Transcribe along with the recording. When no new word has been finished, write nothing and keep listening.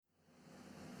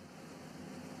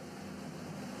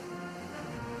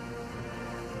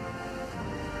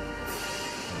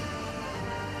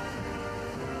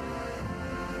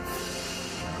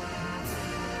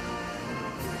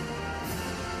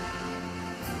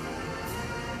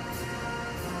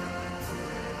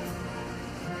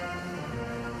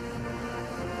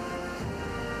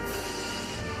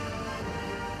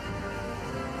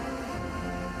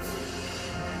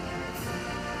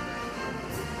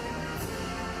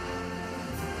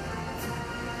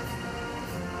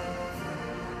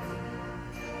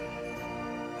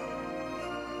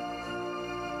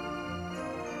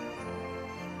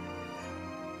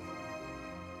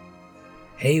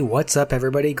Hey, what's up,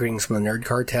 everybody? Greetings from the Nerd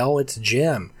Cartel. It's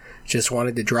Jim. Just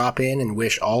wanted to drop in and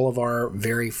wish all of our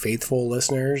very faithful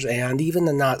listeners, and even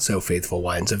the not-so-faithful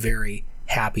ones, a very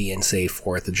happy and safe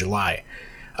 4th of July.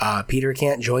 Peter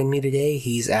can't join me today.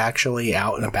 He's actually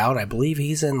out and about. I believe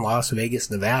he's in Las Vegas,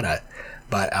 Nevada.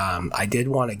 But I did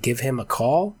want to give him a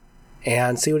call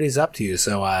and see what he's up to.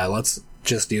 So let's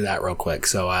just do that real quick.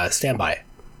 So stand by.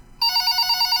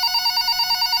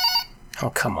 Oh,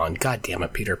 come on. God damn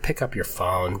it, Peter. Pick up your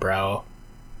phone, bro.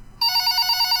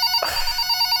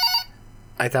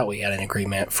 I thought we had an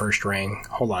agreement. First ring.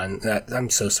 Hold on.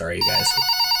 I'm so sorry, you guys.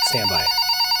 Stand by.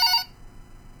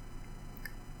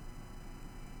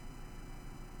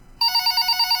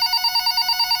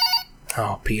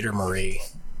 Oh, Peter Marie.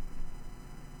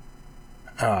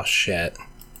 Oh, shit.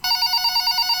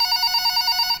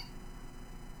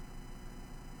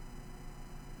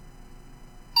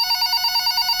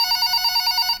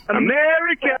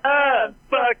 America,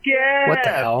 fuck yeah! What the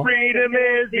hell? Freedom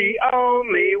is the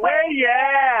only way,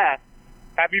 yeah!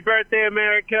 Happy birthday,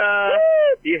 America!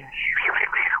 Yeah.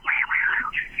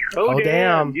 Oh,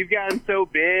 damn. You've gotten so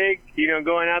big.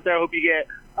 Going out there, I hope you get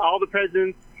all the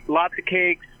presents, lots of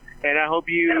cakes, and I hope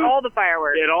you... And all the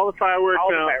fireworks. And all the fireworks, All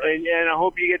the fireworks. and I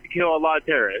hope you get to kill a lot of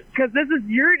terrorists. Because this is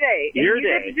your day. And Your you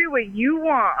day. get to do what you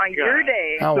want on your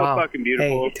day. Oh, So wow. fucking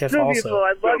beautiful. Hey, Tiff So also. beautiful.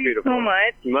 I So love you beautiful. so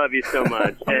much. Love you so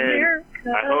much. And America.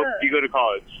 I hope you go to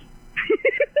college.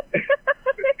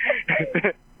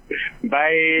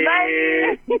 Bye.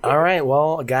 Bye. All right,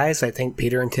 well, guys, I think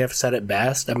Peter and Tiff said it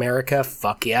best. America,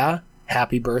 fuck yeah.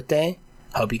 Happy birthday.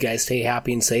 Hope you guys stay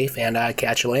happy and safe, and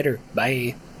catch you later.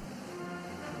 Bye.